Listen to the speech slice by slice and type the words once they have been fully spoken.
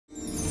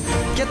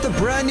Get the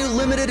brand new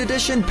limited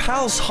edition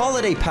Pals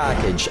Holiday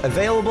Package,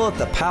 available at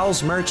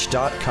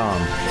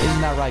thepalsmerch.com.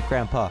 Isn't that right,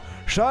 Grandpa?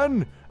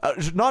 Son?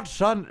 Not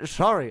son,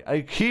 sorry. I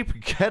keep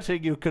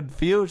getting you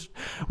confused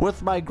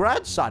with my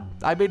grandson.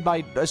 I mean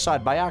my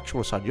son, my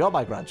actual son. You're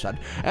my grandson.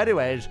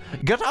 Anyways,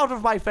 get out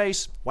of my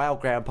face. Wow,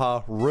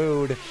 Grandpa,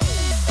 rude.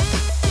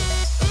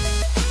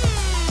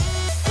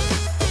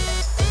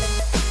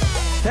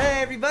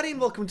 Hey everybody,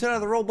 and welcome to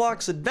another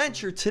Roblox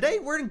adventure. Today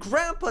we're in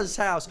Grandpa's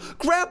house.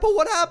 Grandpa,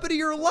 what happened to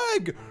your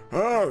leg?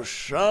 Oh,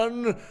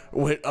 son.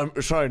 Wait, I'm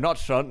sorry, not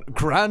son.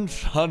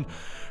 Grandson.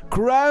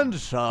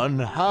 Grandson,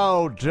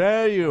 how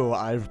dare you?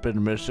 I've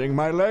been missing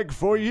my leg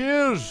for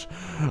years.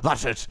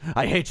 That's it.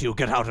 I hate you.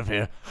 Get out of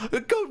here.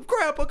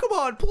 Grandpa, come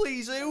on,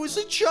 please. It was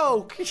a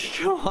joke.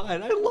 Come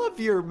on, I love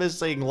your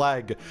missing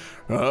leg.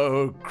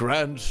 Oh,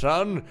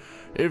 grandson,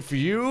 if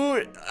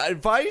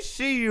I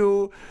see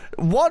you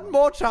one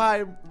more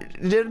time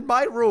in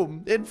my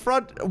room in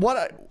front,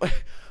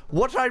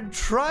 what I'm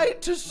trying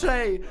to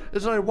say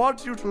is I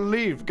want you to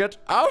leave. Get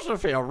out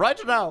of here right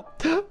now.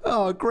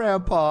 Oh,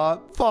 Grandpa,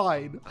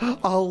 fine.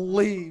 I'll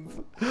leave.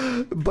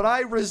 But I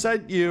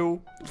resent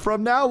you.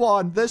 From now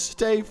on, this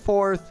day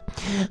forth.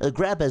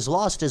 Grandpa's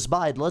lost his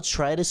mind. Let's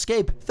try and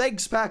escape.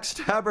 Thanks,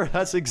 Backstabber.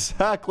 That's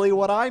exactly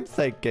what I'm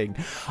thinking.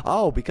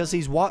 Oh, because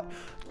he's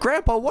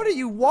Grandpa, what are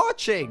you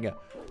watching?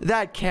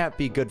 That can't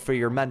be good for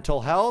your mental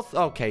health.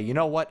 Okay, you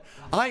know what?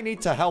 I need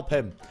to help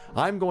him.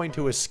 I'm going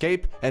to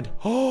escape and...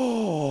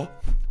 Oh!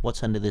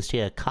 What's under this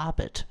here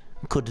carpet?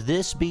 Could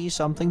this be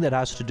something that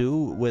has to do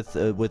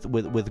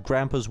with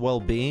Grandpa's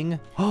well-being?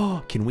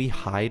 Oh, can we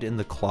hide in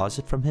the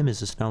closet from him?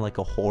 Is this now like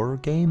a horror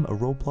game? A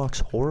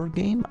Roblox horror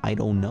game? I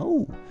don't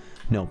know.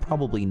 No,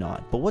 probably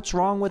not. But what's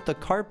wrong with the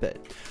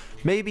carpet?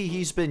 Maybe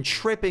he's been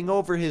tripping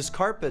over his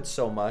carpet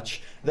so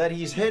much that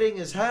he's hitting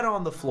his head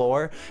on the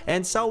floor,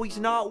 and so he's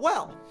not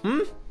well.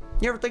 You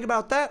ever think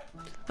about that?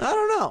 I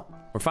don't know.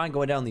 We're fine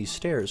going down these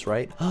stairs,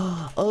 right?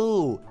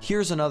 Oh,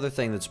 here's another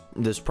thing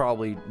that's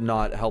probably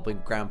not helping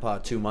Grandpa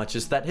too much,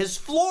 is that his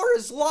floor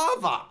is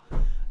lava.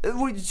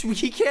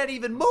 He can't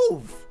even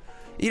move.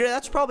 You know,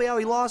 that's probably how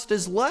he lost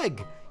his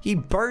leg. He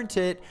burnt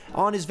it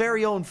on his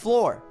very own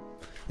floor.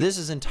 This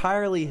is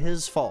entirely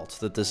his fault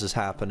that this is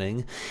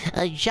happening.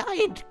 A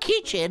giant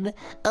kitchen.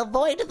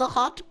 Avoid the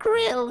hot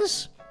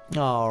grills.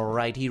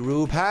 Alrighty,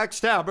 Rube.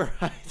 Backstabber.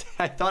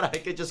 I thought I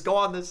could just go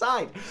on the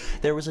side.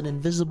 There was an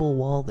invisible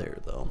wall there,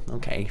 though.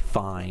 Okay,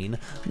 fine.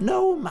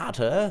 No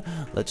matter.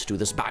 Let's do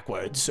this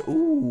backwards.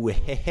 Ooh.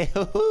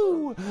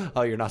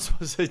 Oh, you're not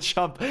supposed to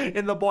jump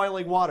in the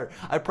boiling water.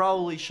 I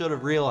probably should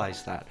have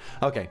realized that.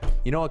 Okay,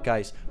 you know what,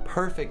 guys?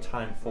 Perfect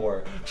time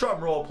for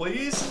drum roll,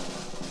 please.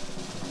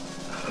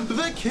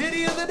 The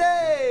kitty of the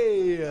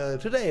day!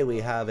 Today we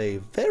have a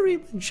very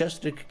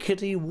majestic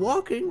kitty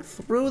walking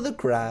through the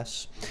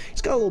grass.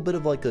 He's got a little bit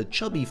of like a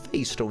chubby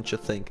face, don't you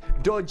think?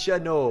 Don't you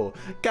know?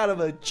 Kind of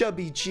a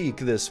chubby cheek,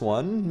 this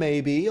one.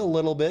 Maybe a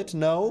little bit,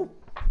 no?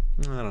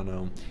 I don't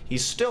know.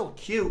 He's still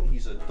cute.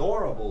 He's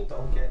adorable,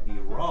 don't get me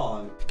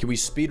wrong. Can we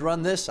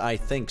speedrun this? I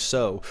think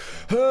so.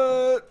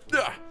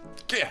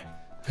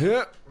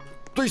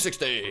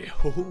 360.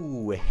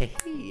 Ooh,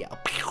 hey,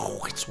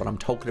 that's what I'm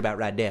talking about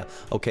right now.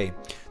 Okay,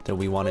 then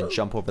we want to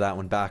jump over that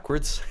one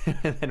backwards,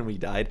 and then we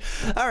died.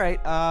 All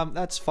right,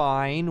 that's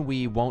fine.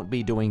 We won't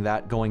be doing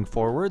that going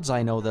forwards.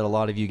 I know that a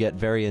lot of you get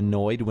very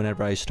annoyed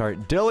whenever I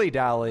start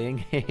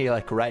dilly-dallying,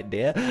 like right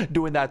there,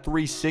 doing that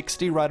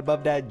 360 right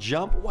above that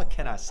jump. What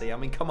can I say? I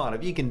mean, come on,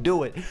 if you can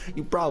do it,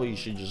 you probably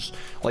should just,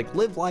 like,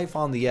 live life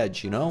on the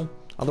edge, you know?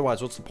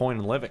 Otherwise, what's the point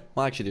in living?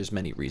 Well, actually, there's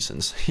many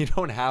reasons. You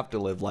don't have to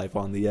live life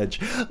on the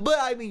edge. But,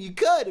 I mean, you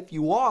could if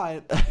you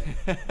want.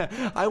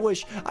 I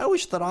wish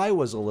that I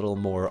was a little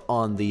more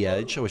on the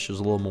edge. I wish it was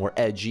a little more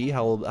edgy.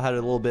 Had a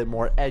little bit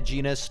more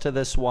edginess to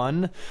this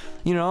one.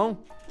 You know?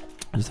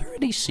 Is there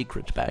any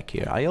secret back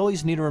here? I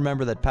always need to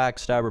remember that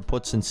Backstabber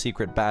puts in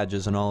secret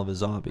badges in all of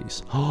his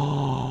hobbies.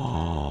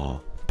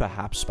 Oh,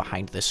 perhaps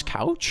behind this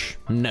couch?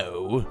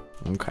 No.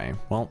 Okay,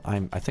 well, I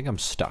think I'm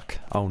stuck.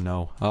 Oh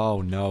no.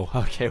 Oh no.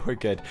 Okay, we're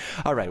good.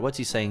 All right, what's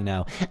he saying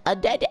now? A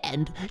dead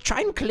end.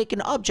 Try and click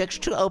an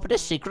object to open a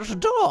secret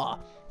door.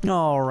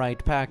 All right,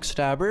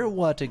 Backstabber,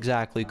 what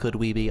exactly could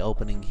we be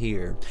opening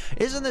here?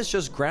 Isn't this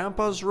just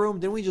Grandpa's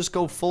room? Didn't we just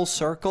go full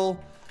circle?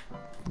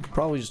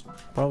 Probably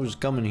just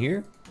come in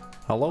here.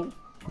 Hello?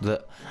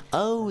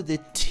 The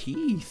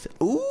teeth.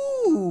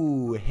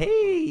 Ooh,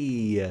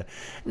 hey.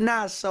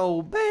 Not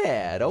so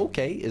bad.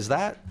 Okay, is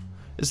that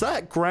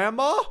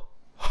Grandma?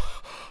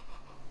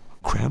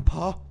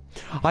 Grandpa?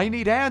 I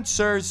need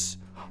answers.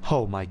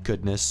 Oh my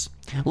goodness.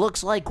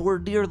 Looks like we're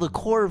near the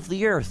core of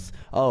the earth.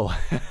 Oh,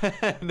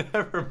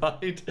 never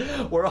mind.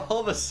 We're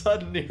all of a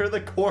sudden near the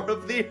core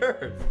of the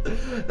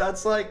earth.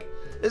 That's like,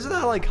 isn't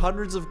that like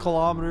hundreds of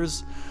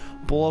kilometers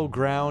below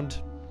ground?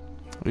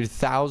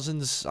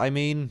 Thousands, I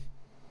mean.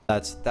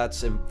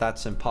 That's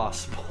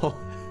impossible.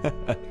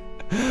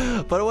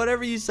 But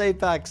whatever you say,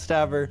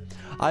 Backstabber,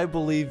 I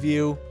believe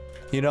you.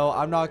 You know,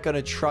 I'm not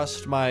gonna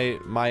trust my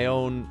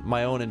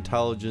own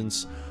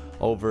intelligence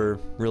over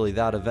really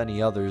that of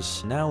any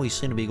others. Now we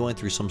seem to be going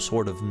through some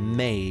sort of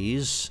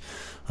maze.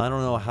 I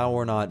don't know how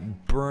we're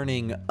not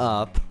burning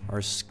up.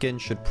 Our skin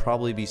should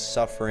probably be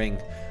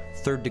suffering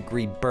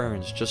third-degree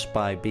burns just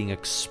by being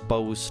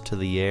exposed to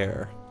the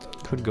air.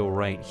 Could go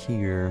right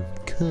here.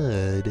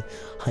 Could,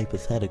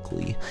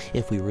 hypothetically,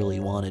 if we really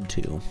wanted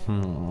to.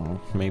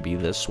 Maybe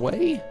this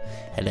way?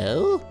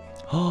 Hello?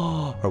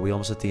 Oh, are we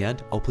almost at the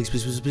end? Oh, please,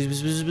 please, please, please,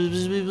 please, please,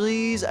 please, please,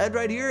 please. End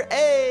right here.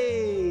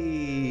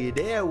 Hey,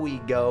 there we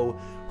go.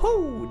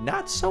 Whoo,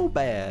 not so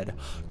bad.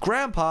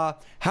 Grandpa,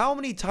 how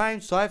many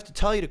times do I have to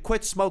tell you to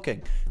quit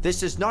smoking?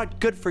 This is not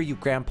good for you,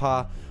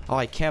 Grandpa. Oh,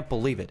 I can't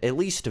believe it. At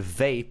least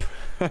vape.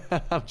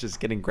 I'm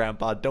just kidding,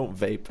 Grandpa. Don't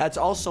vape. That's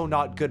also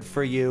not good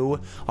for you.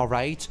 All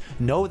right?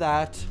 Know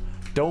that.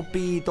 Don't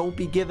be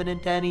giving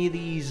into any of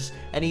these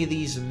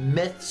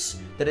myths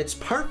that it's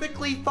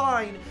perfectly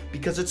fine,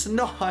 because it's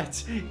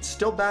not. It's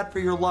still bad for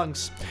your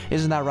lungs.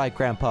 Isn't that right,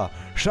 Grandpa?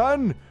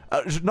 Son?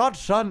 Not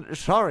son,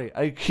 sorry.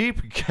 I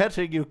keep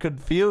getting you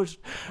confused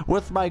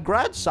with my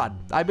grandson.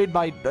 I mean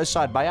my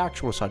son, my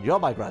actual son. You're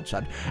my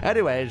grandson.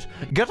 Anyways,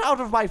 get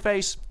out of my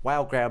face.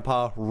 Wow,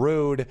 Grandpa,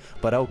 rude,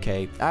 but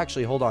okay.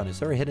 Actually, hold on.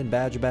 Is there a hidden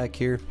badge back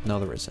here? No,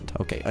 there isn't.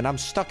 Okay, and I'm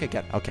stuck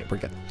again. Okay, we're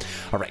good.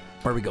 All right,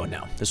 where are we going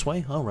now? This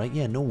way? All right,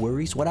 yeah, no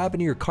worries. What happened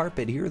to your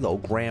carpet here, though,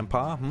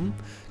 Grandpa? Can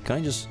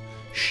I just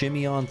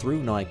shimmy on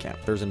through? No, I can't.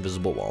 There's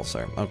invisible walls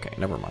there. Okay,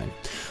 never mind.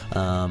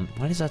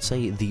 Why does that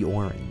say the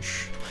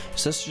orange?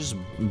 Is this just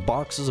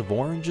boxes of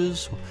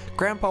oranges?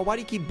 Grandpa, why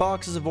do you keep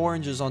boxes of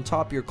oranges on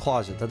top of your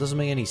closet? That doesn't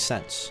make any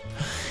sense.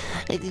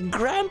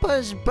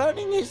 Grandpa's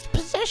burning his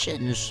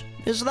possessions.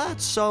 Is that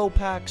so,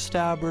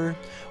 Packstabber?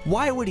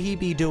 Why would he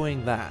be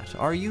doing that?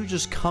 Are you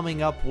just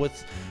coming up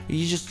with...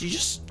 you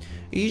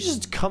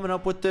just coming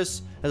up with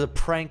this as a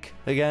prank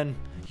again?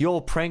 You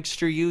old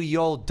prankster, you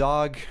old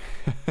dog.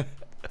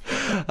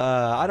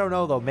 I don't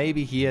know though,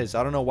 maybe he is.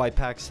 I don't know why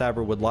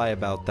Packstabber would lie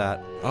about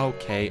that.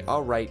 Okay,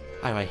 alright.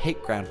 I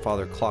hate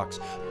grandfather clocks.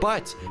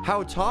 But,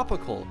 how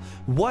topical.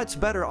 What's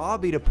better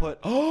hobby to put...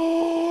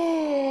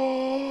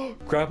 Oh!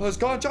 Grandpa's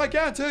gone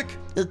gigantic!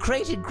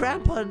 Created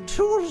Grandpa and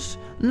tools,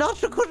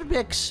 not a good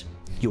mix.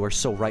 You are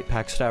so right,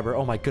 Packstabber.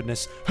 Oh my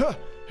goodness. Huh,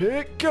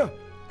 hick,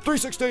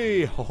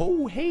 360!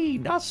 Oh, hey,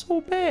 not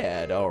so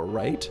bad. All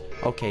right.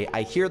 Okay,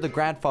 I hear the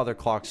grandfather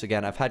clocks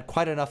again. I've had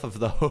quite enough of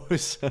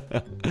those.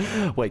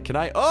 Wait, can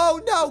I?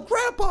 Oh, no,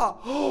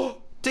 Grandpa!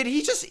 Did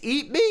he just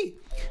eat me?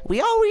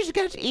 We always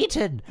get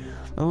eaten.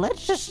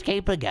 Let's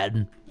escape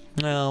again.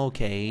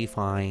 Okay,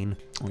 fine.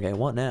 Okay,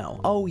 what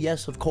now? Oh,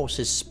 yes, of course,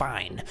 his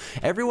spine.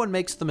 Everyone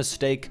makes the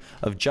mistake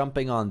of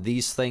jumping on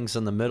these things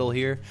in the middle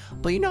here,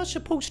 but you're not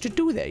supposed to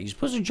do that. You're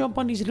supposed to jump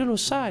on these little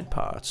side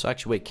parts.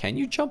 Actually, wait, can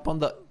you jump on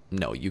the...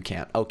 No, you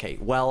can't. Okay,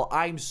 well,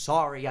 I'm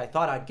sorry. I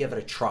thought I'd give it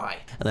a try.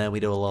 And then we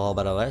do a little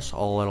bit of this,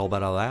 a little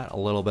bit of that, a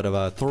little bit of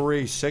a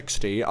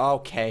 360.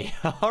 Okay.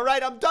 All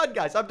right, I'm done,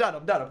 guys. I'm done.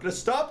 I'm going to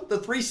stop with the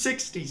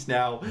 360s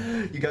now.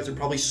 You guys are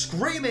probably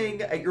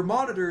screaming at your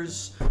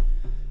monitors.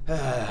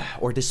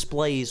 Or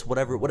displays,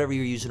 whatever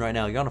you're using right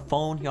now. You're on a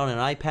phone, you're on an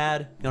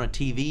iPad, you're on a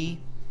TV,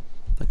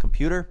 a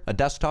computer, a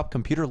desktop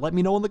computer. Let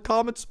me know in the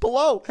comments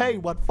below. Hey,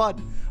 what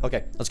fun.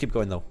 Okay, let's keep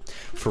going though.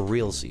 For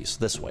realsies,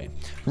 this way.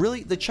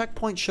 Really, the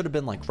checkpoint should have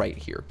been like right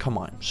here. Come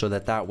on. So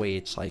that way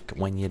it's like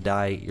when you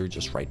die, you're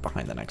just right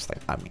behind the next thing.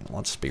 I mean,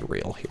 let's be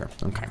real here.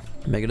 Okay.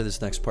 Make it to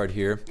this next part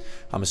here.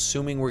 I'm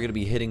assuming we're going to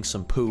be hitting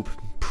some poop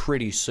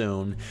pretty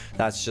soon.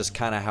 That's just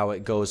kind of how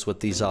it goes with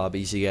these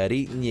zombies. You get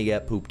eaten, you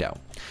get pooped out.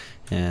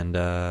 And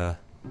I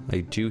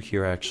do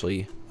hear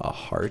actually a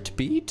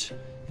heartbeat,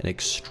 an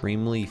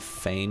extremely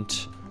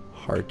faint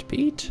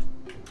heartbeat.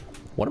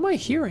 What am I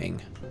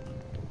hearing?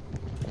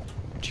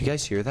 Do you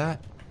guys hear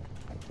that?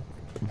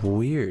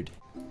 Weird.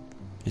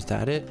 Is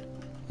that it?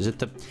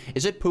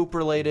 Is it poop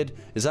related?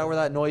 Is that where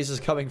that noise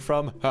is coming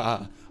from?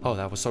 Oh,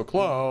 that was so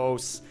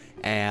close.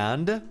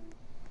 And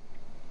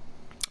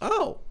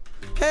oh.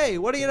 Hey,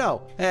 what do you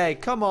know? Hey,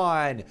 come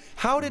on.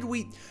 How did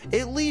we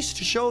at least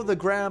show the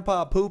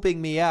grandpa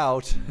pooping me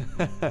out?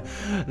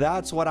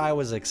 That's what I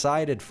was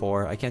excited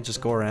for. I can't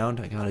just go around.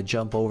 I gotta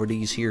jump over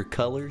these here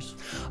colors.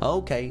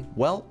 Okay,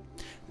 well,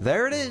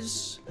 there it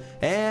is.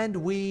 And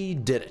we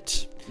did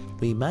it.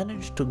 We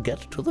managed to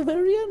get to the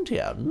very end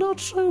here. Not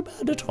so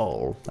bad at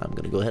all. I'm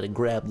gonna go ahead and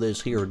grab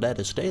this here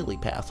Denis daily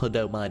path.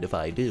 Don't mind if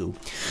I do.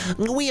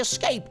 We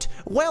escaped.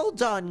 Well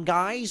done,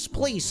 guys.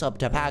 Please sub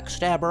to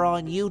Packstabber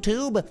on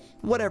YouTube.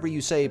 Whatever you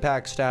say,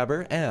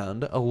 Packstabber.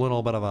 And a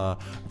little bit of a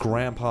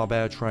grandpa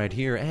badge right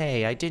here.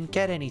 Hey, I didn't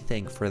get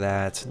anything for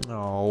that.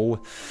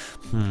 Oh.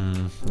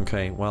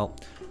 Okay, well,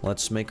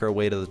 let's make our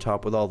way to the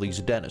top with all these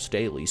Denis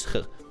dailies.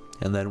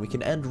 And then we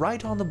can end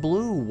right on the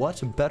blue.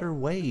 What better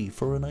way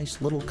for a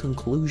nice little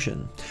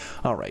conclusion?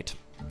 All right.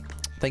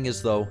 Thing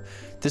is, though,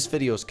 this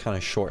video is kind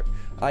of short.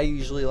 I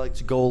usually like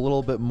to go a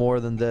little bit more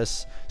than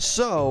this,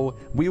 so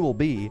we will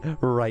be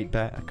right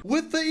back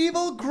with the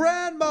evil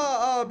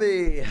grandma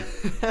obby.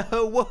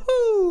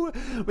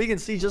 Woohoo! We can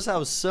see just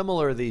how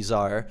similar these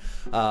are.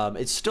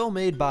 It's still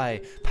made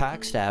by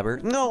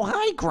Packstabber. No,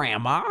 hi,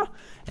 Grandma.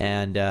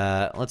 And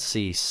let's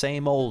see,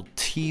 same old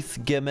teeth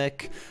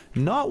gimmick.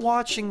 Not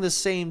watching the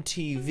same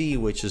TV,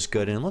 which is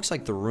good. And it looks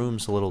like the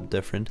room's a little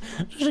different.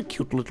 There's a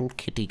cute little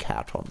kitty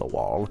cat on the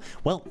wall.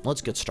 Well,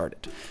 let's get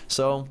started.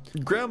 So,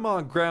 Grandma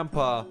and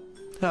Grandpa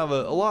have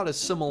a lot of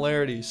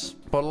similarities,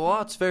 but a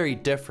lot's very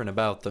different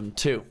about them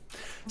too.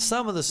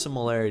 Some of the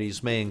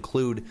similarities may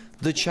include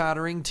the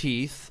chattering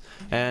teeth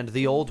and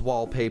the old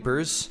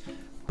wallpapers,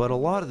 but a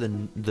lot of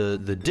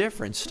the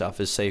different stuff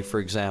is, say, for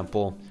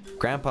example,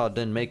 Grandpa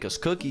didn't make us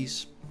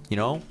cookies, you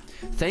know?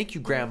 Thank you,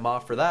 Grandma,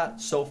 for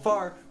that. So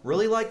far,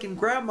 really liking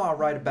Grandma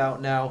right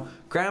about now.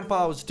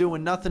 Grandpa was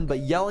doing nothing but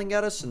yelling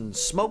at us and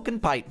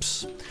smoking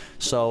pipes.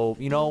 So,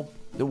 you know,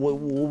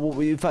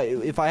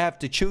 if I have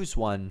to choose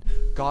one,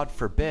 God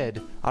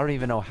forbid, I don't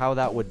even know how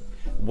that would...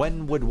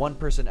 When would one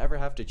person ever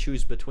have to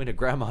choose between a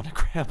grandma and a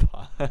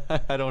grandpa?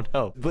 I don't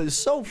know. But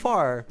so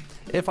far,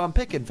 if I'm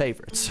picking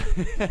favorites,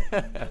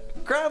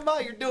 Grandma,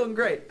 you're doing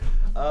great.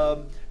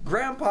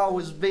 Grandpa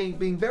was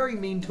being very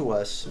mean to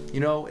us, you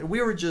know, and we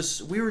were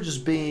just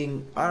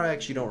being... I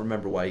actually don't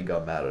remember why he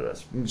got mad at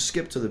us.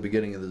 Skip to the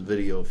beginning of this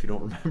video if you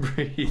don't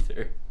remember it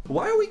either.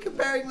 Why are we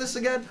comparing this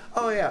again?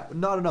 Oh yeah,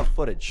 not enough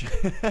footage.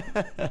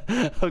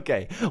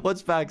 Okay,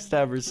 what's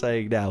Backstabber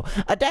saying now?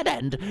 A dead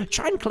end.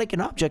 Try and click an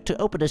object to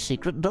open a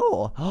secret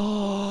door.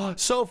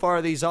 So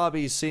far, these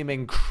obbies seem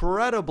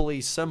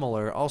incredibly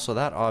similar. Also,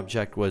 that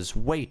object was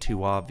way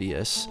too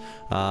obvious.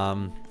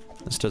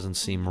 This doesn't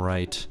seem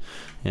right.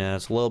 Yeah,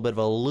 it's a little bit of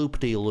a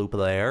loop-de-loop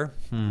there.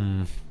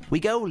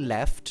 We go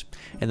left,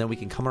 and then we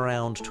can come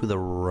around to the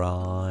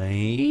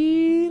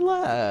right.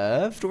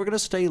 Left. We're gonna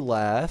stay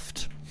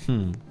left.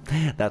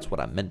 That's what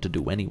I meant to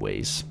do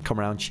anyways. Come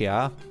around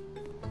here.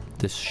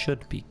 This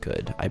should be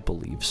good. I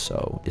believe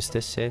so. Is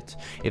this it?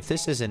 If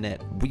this isn't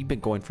it, we've been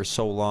going for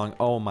so long.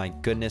 Oh my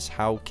goodness,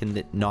 how can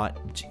it not...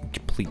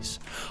 Please.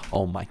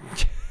 Oh my...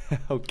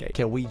 Okay.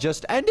 Can we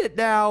just end it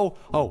now?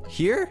 Oh,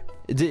 here?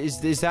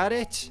 Is that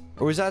it?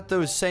 Or is that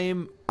the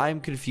same? I'm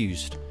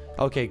confused.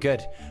 Okay,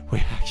 good. We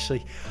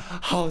actually...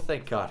 Oh,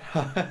 thank God.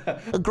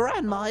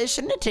 Grandma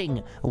is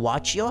knitting.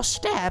 Watch your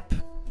step.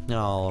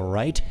 All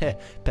right.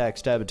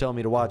 Packstabber told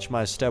me to watch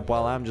my step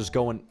while I'm just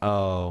going...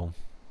 Oh.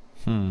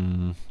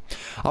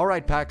 All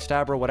right,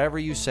 Packstabber, whatever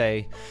you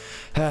say.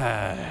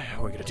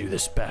 We're gonna do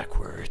this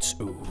backwards.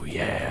 Ooh,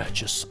 yeah,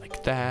 just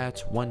like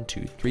that. 1,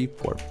 2, 3,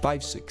 4,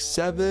 5, 6,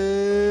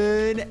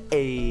 7,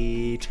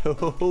 8.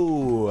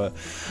 Oh,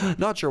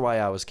 not sure why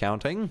I was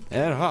counting.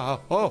 And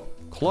oh,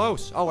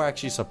 close. Oh, we're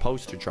actually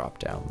supposed to drop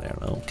down there.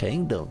 Okay,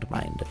 don't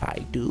mind if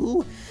I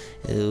do.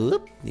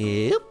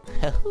 Yep.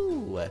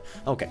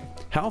 Okay,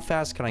 how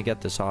fast can I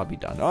get this hobby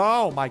done?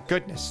 Oh my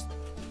goodness.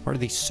 Where are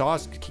these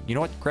saws? You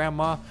know what,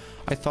 Grandma?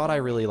 I thought I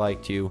really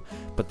liked you,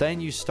 but then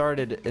you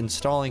started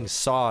installing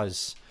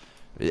saws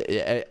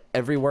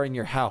everywhere in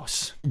your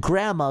house.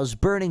 Grandma's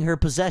burning her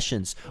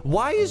possessions.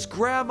 Why is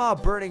Grandma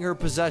burning her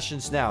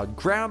possessions now?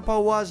 Grandpa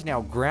was,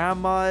 now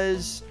Grandma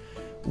is.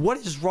 What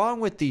is wrong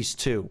with these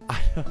two?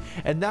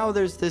 And now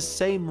there's this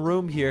same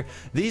room here.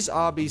 These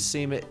obbies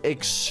seem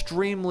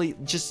extremely,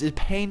 just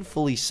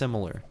painfully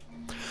similar.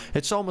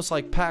 It's almost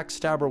like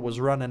Packstabber was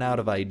running out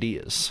of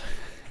ideas.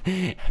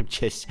 I'm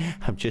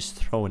just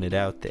throwing it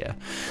out there.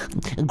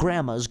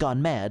 Grandma's gone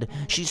mad.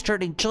 She's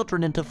turning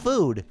children into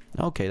food.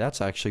 Okay,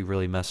 that's actually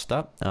really messed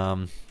up.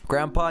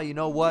 Grandpa, you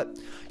know what?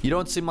 You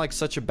don't seem like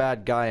such a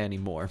bad guy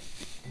anymore.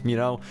 You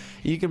know,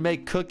 you can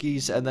make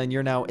cookies and then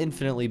you're now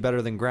infinitely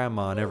better than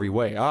Grandma in every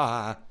way.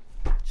 Ah,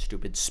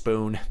 stupid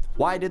spoon.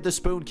 Why did the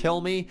spoon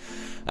kill me?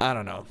 I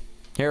don't know.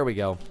 Here we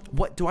go.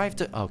 What do I have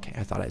to... Okay,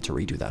 I thought I had to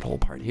redo that whole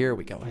part. Here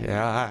we go.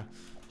 Yeah.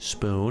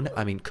 Spoon,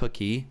 I mean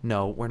cookie.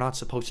 No, we're not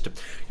supposed to.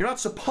 You're not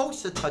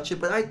supposed to touch it,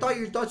 but I thought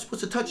you're not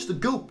supposed to touch the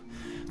goop.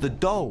 The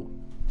dough.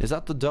 Is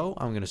that the dough?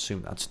 I'm gonna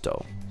assume that's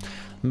dough.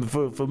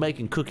 For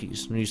making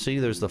cookies. And you see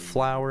there's the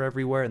flour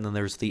everywhere, and then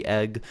there's the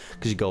egg.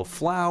 Because you go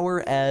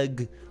flour,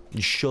 egg,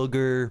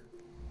 sugar,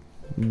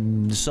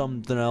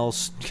 something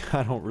else.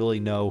 I don't really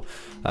know.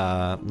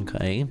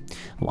 Okay.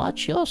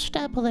 Watch your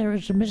step, there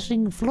is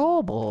missing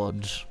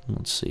floorboards.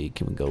 Let's see,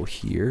 can we go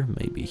here?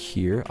 Maybe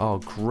here. Oh,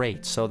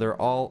 great. So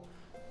they're all...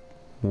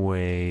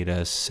 Wait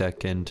a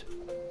second.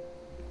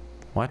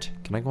 What?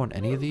 Can I go on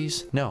any of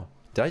these? No.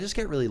 Did I just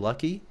get really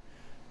lucky?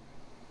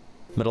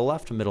 Middle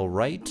left, middle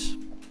right,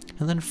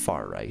 and then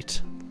far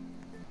right.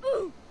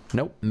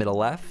 Nope. Middle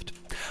left,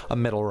 a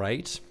middle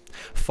right,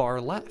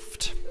 far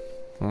left.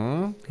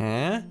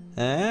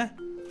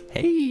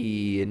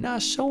 Hey,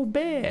 not so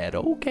bad.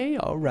 Okay,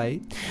 all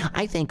right.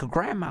 I think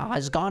Grandma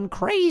has gone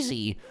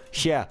crazy.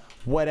 Yeah,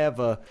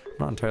 whatever. I'm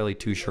not entirely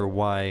too sure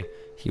why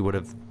he would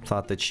have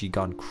thought that she'd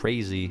gone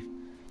crazy.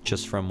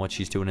 just from what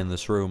she's doing in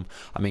this room.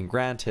 I mean,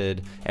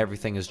 granted,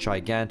 everything is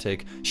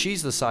gigantic.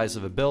 She's the size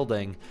of a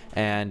building,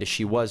 and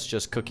she was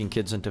just cooking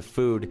kids into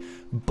food.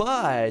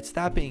 But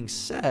that being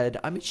said,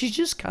 I mean, she's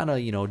just kind of,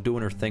 you know,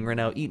 doing her thing right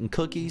now, eating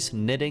cookies,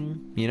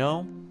 knitting, you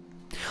know?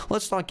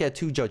 Let's not get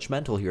too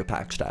judgmental here,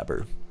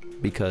 Backstabber,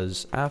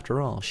 because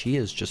after all, she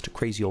is just a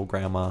crazy old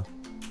grandma.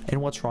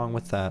 And what's wrong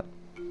with that?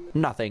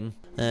 Nothing.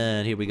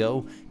 And here we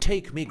go.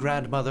 Take me,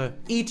 grandmother.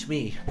 Eat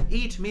me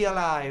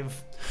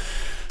alive.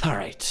 All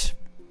right.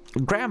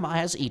 Grandma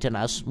has eaten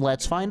us.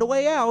 Let's find a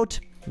way out.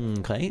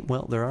 Okay,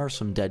 well, there are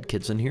some dead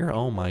kids in here.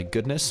 Oh my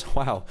goodness.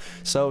 Wow.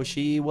 So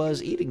she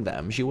was eating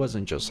them. She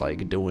wasn't just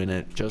like doing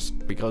it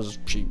just because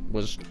she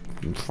was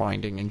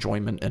finding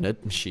enjoyment in it.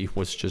 She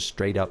was just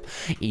straight up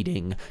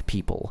eating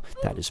people.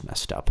 That is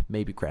messed up.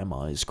 Maybe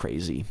grandma is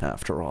crazy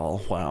after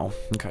all. Wow.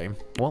 Okay.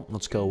 Well,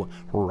 let's go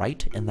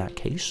right in that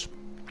case.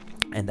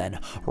 And then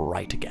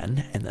right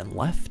again. And then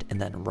left.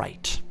 And then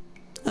right.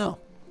 Oh.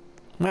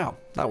 Wow,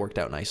 that worked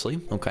out nicely.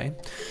 Okay.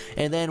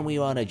 And then we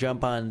want to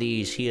jump on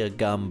these here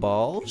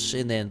gumballs.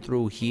 And then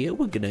through here,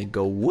 we're going to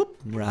go whoop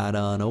right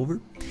on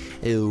over.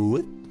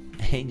 Whoop.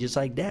 And just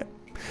like that,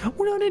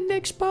 we're on the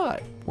next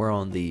spot. We're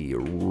on the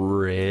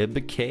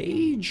rib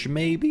cage,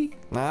 maybe?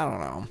 I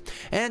don't know.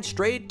 And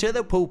straight to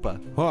the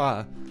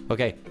poopa.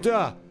 Okay.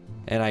 Duh.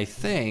 And I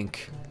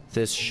think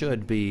this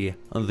should be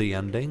the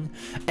ending.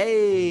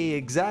 Hey,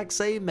 exact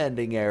same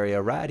ending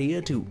area right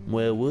here too.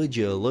 Well, would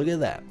you look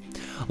at that?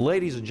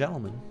 Ladies and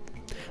gentlemen,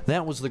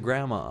 that was the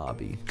grandma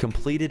obby,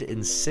 completed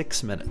in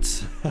 6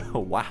 minutes.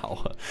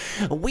 Wow.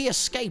 We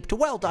escaped.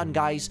 Well done,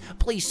 guys.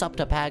 Please sub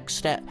to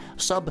Backstabber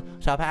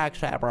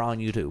on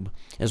YouTube,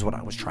 is what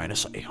I was trying to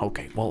say.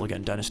 Okay, well,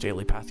 again, Dennis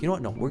Daily Path. You know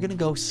what? No, we're gonna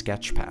go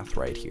sketch path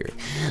right here.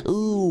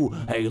 Ooh,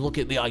 hey, look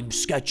at me. I'm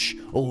sketch.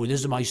 Oh,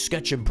 this is my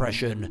sketch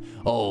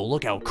impression. Oh,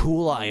 look how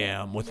cool I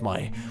am with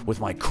my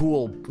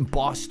cool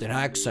Boston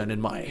accent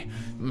and my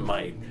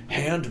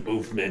hand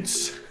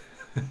movements.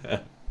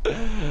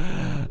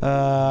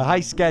 Hi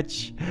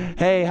Sketch.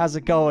 Hey, how's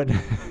it going?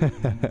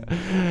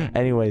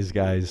 Anyways,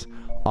 guys,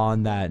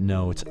 on that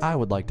note, I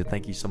would like to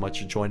thank you so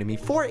much for joining me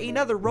for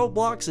another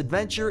Roblox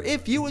adventure.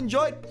 If you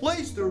enjoyed,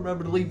 please do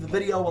remember to leave the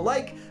video a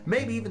like,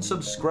 maybe even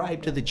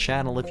subscribe to the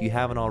channel if you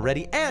haven't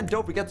already, and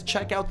don't forget to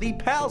check out the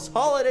Pals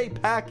Holiday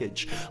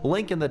Package.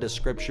 Link in the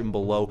description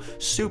below.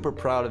 Super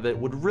proud of it.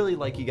 Would really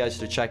like you guys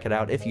to check it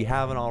out if you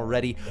haven't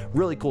already.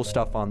 Really cool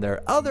stuff on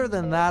there. Other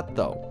than that,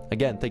 though,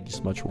 again, thank you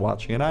so much for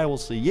watching, and I will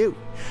see you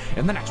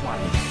in the next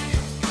one.